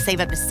now and save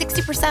up to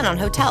 60% on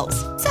hotels.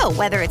 So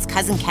whether it's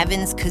Cousin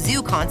Kevin's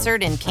Kazoo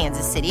Concert in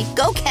Kansas City,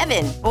 go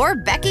Kevin, or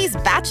Becky's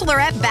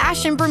Bachelorette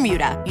Bash in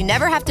Bermuda, you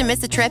never have to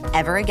miss a trip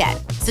ever again.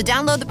 So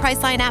download the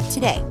Priceline app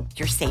today.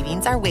 Your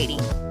savings are waiting.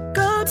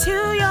 Go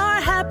to your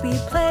happy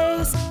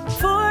place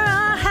for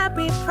a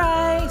happy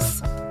price.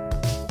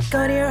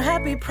 Go to your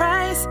happy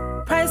price,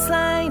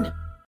 Priceline.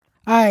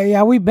 All right,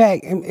 y'all, we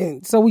back.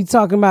 And so we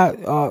talking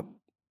about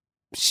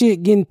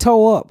shit getting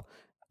tore up.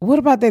 What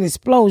about that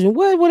explosion?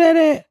 Where was that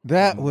at?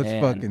 That was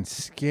fucking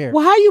scary.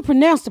 Well, how you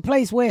pronounce the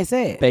place where it's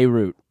at?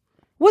 Beirut.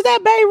 Was that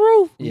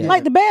Beirut? Yeah.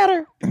 Like the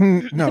batter?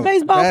 No, the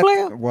baseball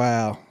player?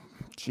 Wow.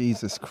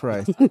 Jesus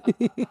Christ.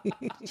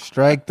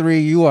 Strike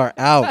 3, you are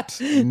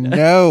out.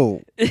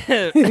 No. Fuck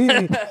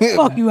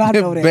you, I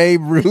know that.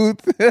 Babe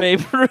Ruth.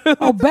 Babe Ruth.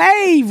 Oh,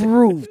 Babe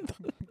Ruth.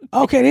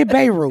 Okay, they're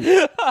Beirut.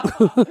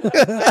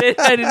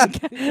 I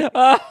didn't.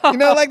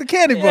 Like the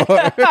candy bar.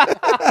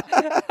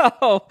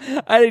 Oh,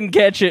 I didn't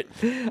catch it.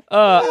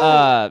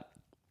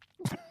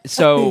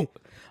 So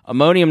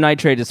ammonium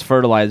nitrate is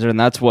fertilizer, and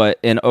that's what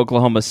in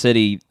Oklahoma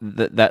City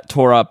that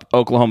tore up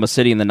Oklahoma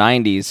City in the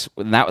 90s.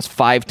 And that was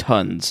 5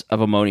 tons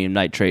of ammonium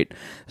nitrate.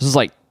 This is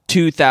like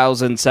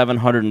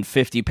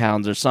 2,750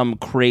 pounds or some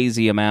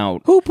crazy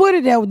amount. Who put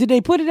it there? Did they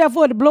put it there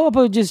for it to blow up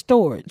or just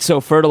storage? So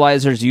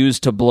fertilizer's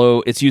used to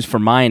blow. It's used for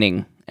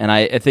mining, and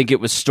I think it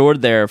was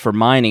stored there for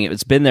mining.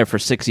 It's been there for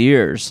 6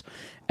 years,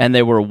 and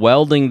they were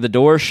welding the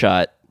door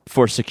shut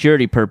for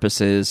security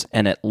purposes,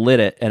 and it lit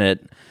it, and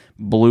it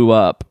blew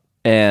up.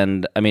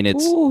 And I mean,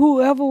 it's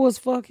whoever was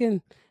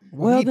fucking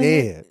Well, he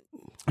dead.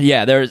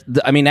 Yeah,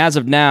 as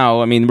of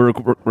now, we're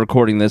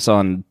recording this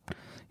on,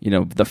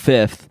 the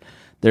 5th.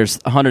 There's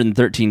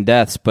 113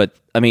 deaths, but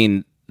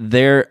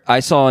I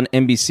saw on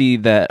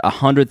NBC that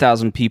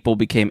 100,000 people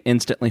became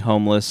instantly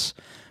homeless,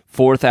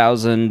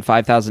 4,000,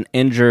 5,000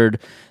 injured.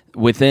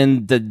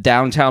 Within the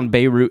downtown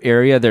Beirut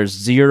area, there's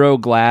zero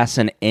glass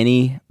in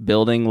any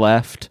building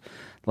left.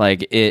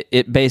 Like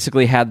it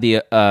basically had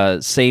the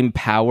same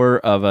power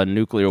of a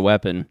nuclear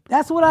weapon.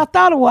 That's what I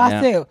thought it was. Yeah.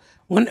 I said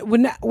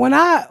when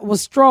I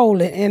was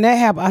strolling and that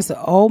happened, I said,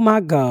 "Oh my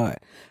God,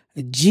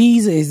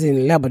 Jesus is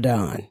in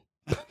Lebanon.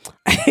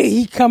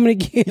 He coming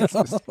to get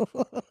us."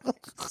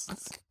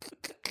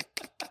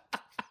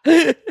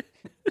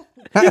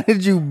 How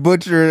did you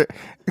butcher it?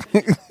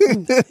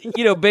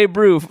 Babe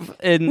Ruth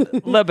in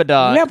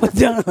Lebanon.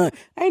 Lebanon.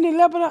 Ain't it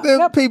Lebanon?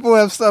 Them people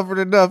have suffered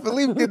enough. At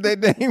least get their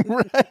name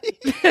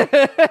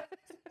right.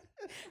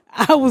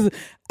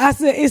 I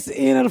said, it's the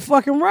end of the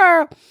fucking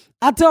world.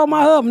 I told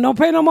my husband, don't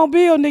pay no more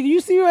bill, nigga. You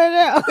see right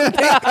now?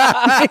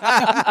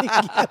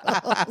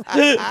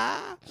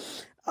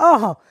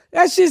 Oh,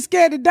 that shit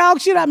scared the dog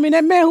shit out of me.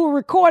 That man who was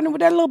recording with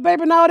that little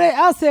baby and all that,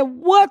 I said,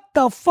 what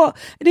the fuck?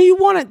 Do you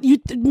want to,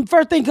 the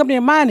first thing coming to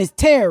your mind is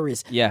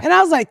terrorists. Yeah. And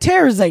I was like,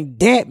 terrorists ain't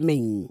that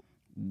mean.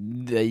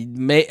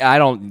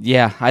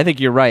 I think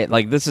you're right.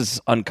 Like, this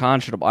is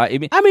unconscionable. I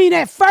mean,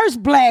 that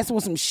first blast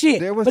was some shit.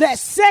 There was- but that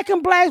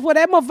second blast where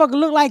that motherfucker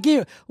looked like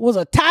it was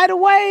a tidal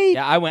wave.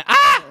 I went,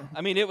 ah!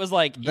 It was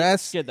like,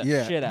 That's scared the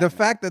yeah. shit out The of me.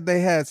 fact that they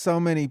had so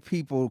many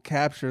people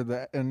capture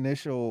the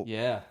initial,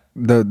 Yeah.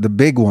 the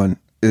big one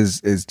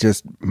is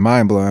just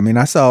mind blowing.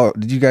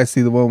 Did you guys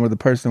see the one where the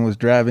person was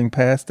driving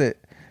past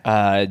it?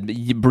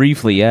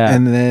 Briefly, yeah.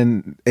 And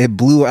then it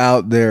blew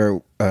out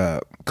their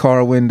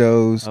car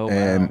windows Oh, wow.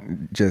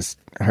 and just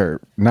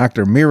knocked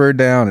her mirror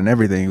down and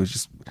everything. It was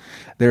just,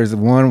 there's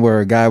one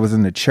where a guy was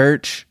in the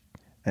church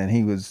and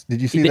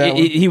did you see that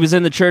one? He was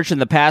in the church and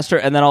the pastor,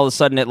 and then all of a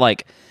sudden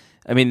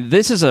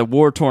this is a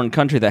war-torn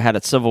country that had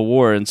a civil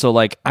war, and so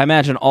I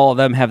imagine all of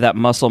them have that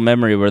muscle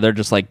memory where they're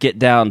just get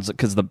down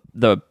because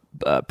the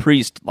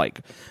priest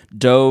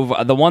dove.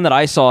 The one that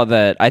I saw,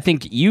 that I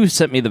think you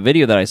sent me the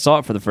video that I saw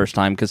it for the first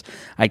time because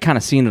I kind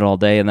of seen it all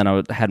day and then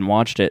I hadn't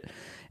watched it,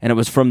 and it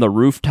was from the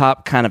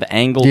rooftop kind of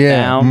angled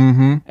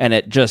down, and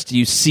it just,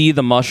 you see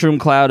the mushroom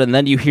cloud and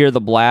then you hear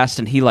the blast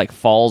and he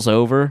falls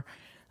over.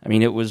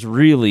 It was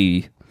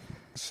really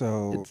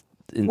So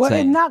insane. Well,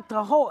 it knocked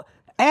the whole.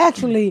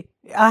 Actually,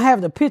 I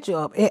have the picture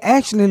up. It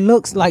actually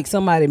looks like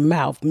somebody's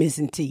mouth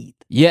missing teeth.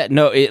 Yeah,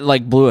 no,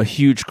 it blew a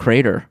huge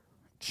crater.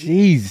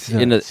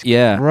 Jesus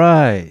Yeah.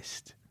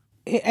 Christ.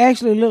 It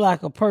actually looked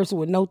like a person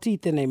with no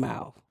teeth in their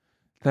mouth.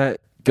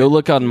 Go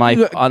look on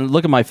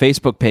look at my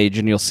Facebook page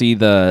and you'll see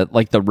the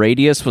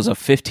radius was a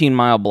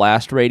 15-mile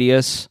blast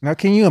radius. Now,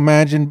 can you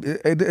imagine?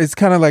 It's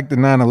kind of like the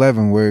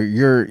 9/11 where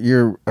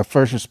you're a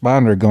first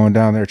responder going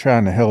down there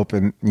trying to help,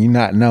 and you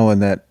not knowing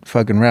that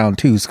fucking round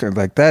two's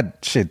that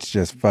shit's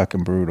just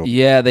fucking brutal.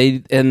 Yeah,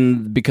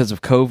 and because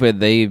of COVID,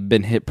 they've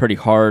been hit pretty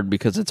hard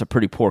because it's a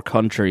pretty poor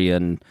country,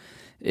 and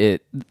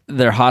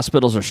their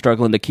hospitals are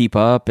struggling to keep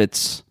up.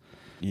 It's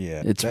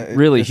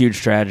really a huge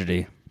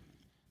tragedy.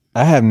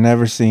 I have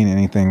never seen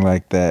anything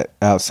like that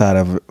outside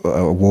of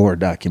a war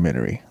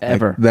documentary.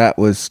 Ever. That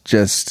was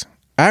just...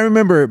 I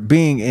remember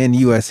being in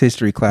U.S.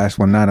 history class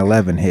when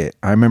 9/11 hit.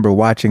 I remember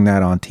watching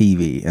that on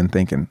TV and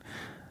thinking,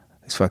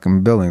 these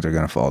fucking buildings are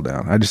going to fall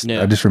down. I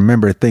just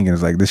remember thinking,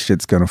 it's this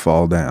shit's going to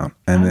fall down.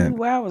 And then...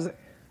 Where was it?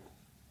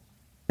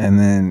 And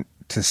then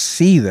to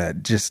see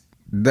that, just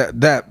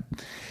that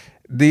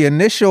the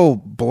initial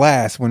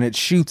blast when it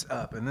shoots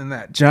up and then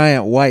that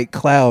giant white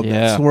cloud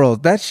that swirls,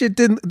 that shit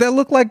that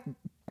looked like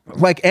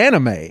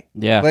anime.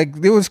 Yeah.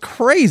 It was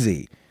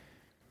crazy.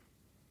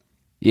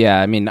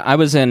 Yeah, I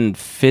was in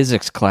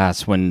physics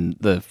class when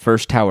the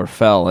first tower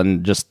fell,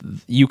 and just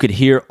you could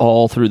hear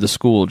all through the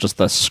school just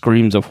the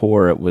screams of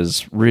horror. It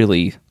was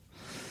really,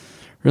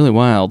 really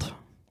wild.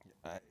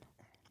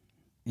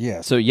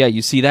 Yeah. So yeah,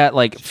 you see that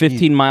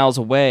 15 miles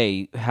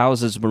away,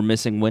 houses were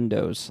missing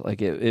windows.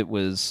 It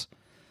was.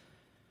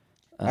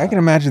 I can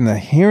imagine the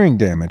hearing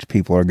damage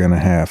people are going to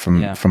have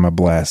from a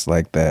blast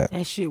like that.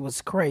 That shit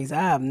was crazy.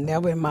 I have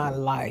never in my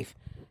life,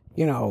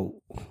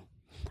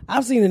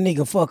 I've seen a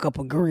nigga fuck up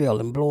a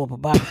grill and blow up a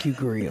barbecue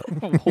grill.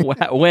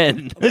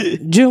 When?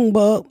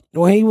 Junebug,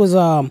 when he was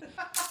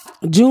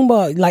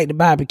Junebug liked the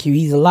barbecue.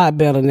 He's a lot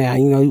better now.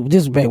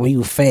 This was back when he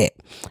was fat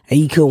and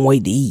he couldn't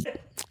wait to eat.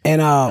 And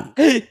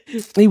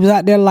he was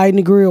out there lighting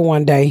the grill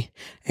one day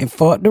and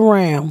fucked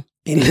around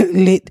and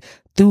lit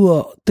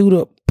through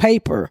the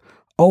paper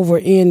over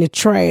in the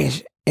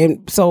trash.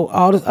 And so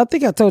all this, I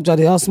think I told y'all,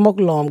 there's a smoke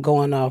alarm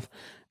going off,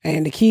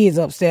 and the kids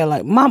upstairs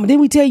like, "Mama,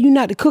 didn't we tell you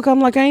not to cook?" I'm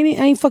like, I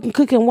ain't fucking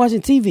cooking and watching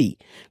TV,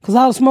 because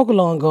all the smoke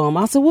alarm going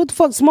off. I said, what the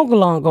fuck smoke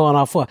alarm going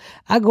off for?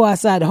 I go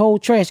outside, the whole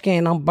trash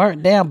can, I'm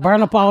burnt down,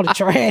 burn up all the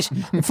trash.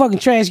 The fucking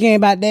trash can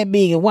about that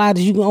big, and why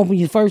did you open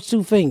your first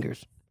two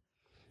fingers?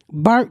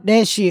 Burnt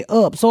that shit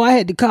up. So I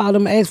had to call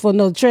them and ask for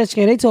another trash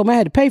can. They told me I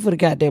had to pay for the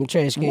goddamn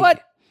trash can.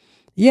 What?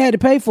 You had to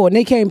pay for it. And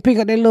they came pick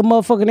up that little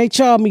motherfucker and they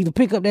charged me to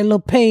pick up that little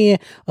pan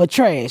of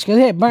trash because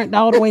it had burnt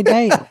all the way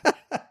down.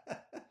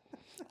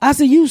 I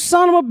said, you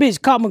son of a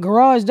bitch, caught my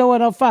garage door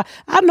on fire.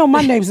 I know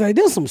my neighbors like,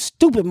 there's some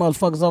stupid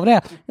motherfuckers over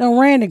there. They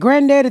ran the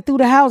granddaddy through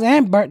the house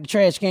and burnt the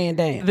trash can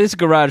down. This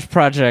garage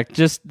project,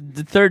 just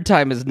the third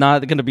time is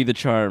not going to be the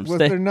charm. Was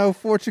there no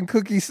fortune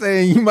cookie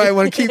saying you might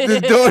want to keep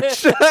this door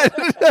shut?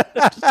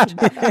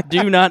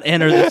 Do not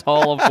enter this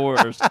hall of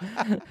horrors.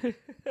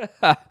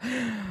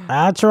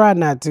 I try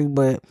not to,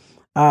 but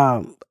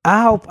I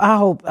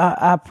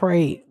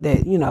pray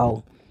that, you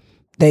know,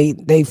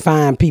 they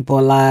find people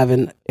alive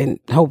and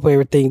hope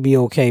everything be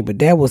okay. But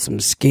that was some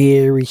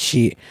scary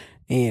shit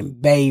in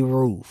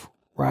Beirut,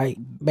 right?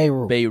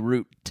 Beirut.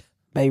 Beirut.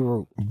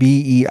 Beirut.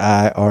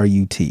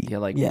 Yeah,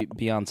 like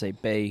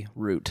Beyonce,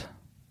 Beirut.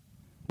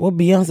 What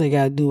Beyonce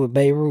got to do with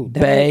Beirut?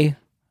 Bay,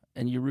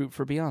 and you root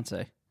for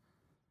Beyonce.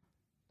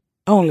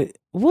 Only,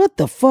 what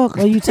the fuck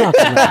are you talking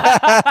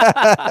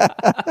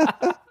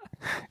about?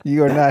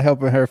 You are not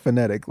helping her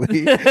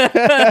phonetically.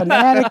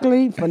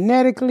 Phonetically,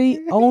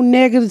 on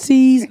negatives.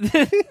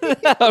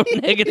 Oh,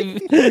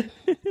 negative.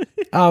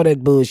 All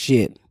that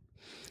bullshit.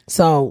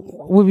 So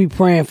we'll be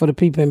praying for the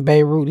people in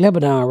Beirut,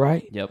 Lebanon,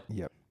 right? Yep.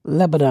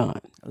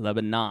 Lebanon.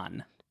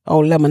 Oh,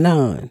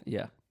 Lebanon.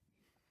 Yeah.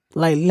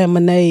 Like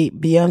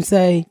lemonade,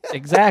 Beyonce.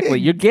 Exactly.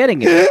 You're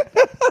getting it.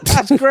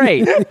 That's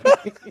great.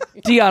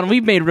 Dion,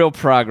 we've made real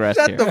progress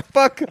here. Shut the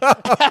fuck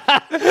up.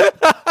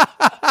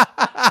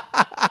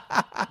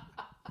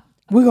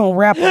 We're gonna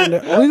rap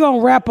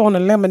on the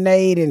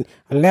lemonade and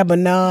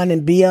Lebanon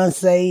and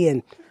Beyonce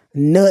and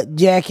nut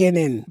jacking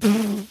and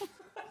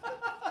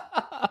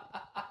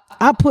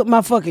I put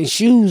my fucking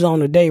shoes on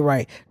today,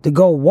 right, to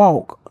go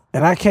walk,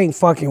 and I can't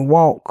fucking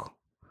walk.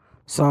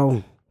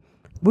 So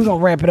we're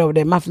gonna wrap it up with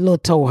that. My little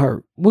toe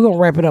hurt. We're gonna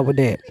wrap it up with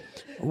that.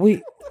 All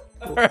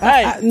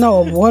right.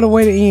 No, what a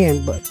way to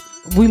end, but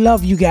we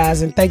love you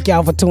guys and thank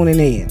y'all for tuning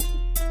in.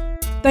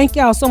 Thank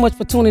y'all so much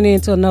for tuning in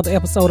to another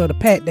episode of The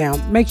Pat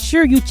Down. Make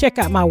sure you check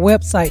out my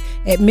website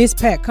at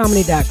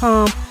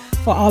MissPatComedy.com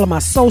for all of my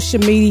social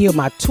media,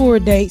 my tour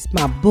dates,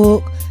 my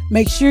book.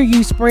 Make sure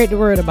you spread the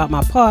word about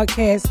my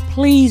podcast.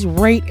 Please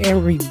rate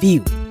and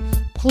review.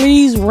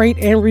 Please rate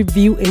and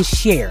review and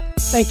share.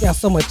 Thank y'all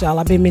so much, y'all.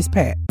 I've been Miss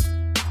Pat.